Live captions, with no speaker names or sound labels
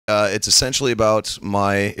It's essentially about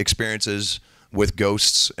my experiences with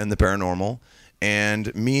ghosts and the paranormal,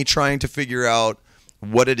 and me trying to figure out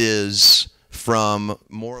what it is from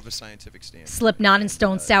more of a scientific standpoint. Slipknot and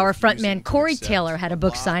Stone Sour frontman Corey Taylor had a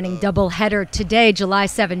book signing doubleheader today, July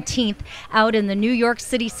 17th, out in the New York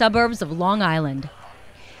City suburbs of Long Island.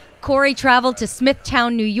 Corey traveled to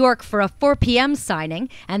Smithtown, New York for a 4 p.m. signing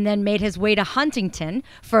and then made his way to Huntington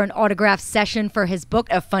for an autograph session for his book,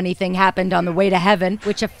 A Funny Thing Happened on the Way to Heaven,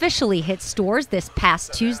 which officially hit stores this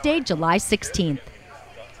past Tuesday, July 16th.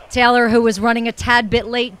 Taylor, who was running a tad bit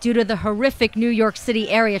late due to the horrific New York City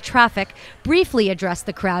area traffic, briefly addressed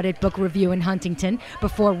the crowded book review in Huntington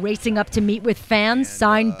before racing up to meet with fans,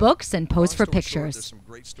 sign books, and pose for pictures.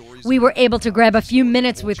 We were able to grab a few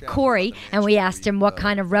minutes with Corey, and we asked him what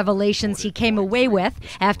kind of revelations he came away with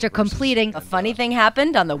after completing A Funny Thing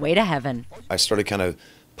Happened on the Way to Heaven. I started kind of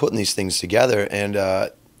putting these things together, and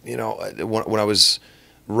when I was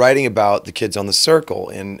writing about the kids on the circle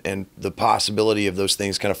and the possibility of those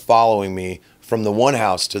things kind of following me from the one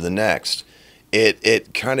house to the next,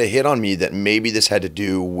 it kind of hit on me that maybe this had to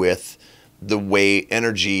do with the way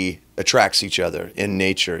energy attracts each other in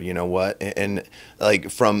nature, you know what? And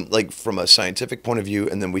from a scientific point of view,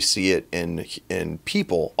 and then we see it in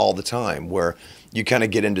people all the time, where you kind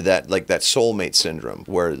of get into that that soulmate syndrome,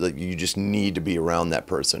 where you just need to be around that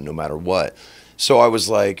person no matter what. So I was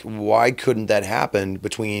like, why couldn't that happen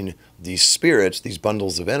between these spirits, these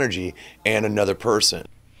bundles of energy, and another person?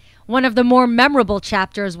 One of the more memorable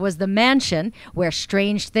chapters was the mansion, where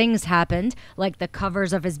strange things happened, like the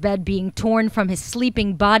covers of his bed being torn from his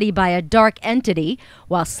sleeping body by a dark entity,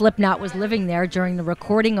 while Slipknot was living there during the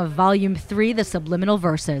recording of Volume 3, The Subliminal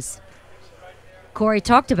Verses. Corey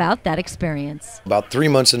talked about that experience. About 3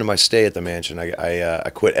 months into my stay at the mansion, I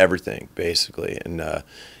quit everything, basically, and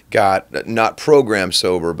got not programmed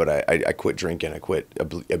sober, but I quit drinking. I quit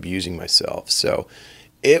abusing myself. So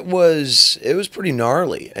it was pretty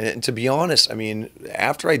gnarly. And to be honest, I mean,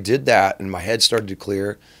 after I did that and my head started to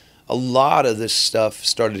clear, a lot of this stuff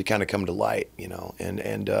started to kind of come to light,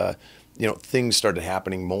 and things started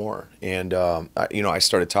happening more. And, I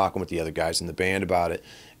started talking with the other guys in the band about it,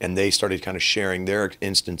 and they started kind of sharing their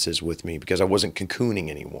instances with me, because I wasn't cocooning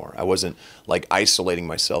anymore. I wasn't isolating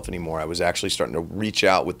myself anymore. I was actually starting to reach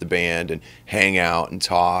out with the band and hang out and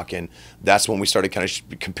talk. And that's when we started kind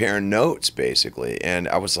of comparing notes, basically. And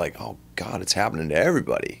I was like, oh God, it's happening to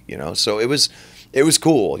everybody, So it was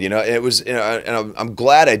cool, it was, and I'm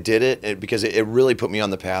glad I did it, because it really put me on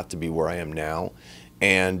the path to be where I am now.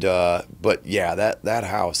 And, but yeah, that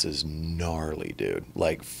house is gnarly, dude,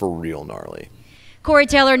 for real gnarly. Corey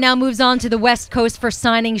Taylor now moves on to the West Coast for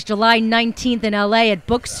signings July 19th in LA at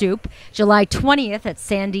Book Soup, July 20th at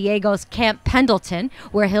San Diego's Camp Pendleton,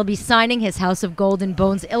 where he'll be signing his House of Gold and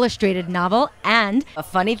Bones illustrated novel, and A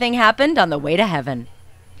Funny Thing Happened on the Way to Heaven.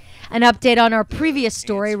 An update on our previous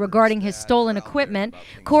story regarding his stolen equipment,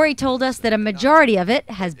 Corey told us that a majority of it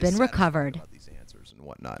has been recovered.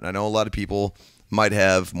 And I know a lot of people might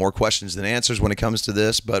have more questions than answers when it comes to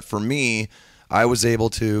this, but for me, I was able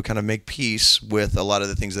to kind of make peace with a lot of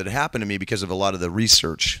the things that had happened to me because of a lot of the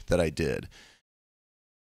research that I did.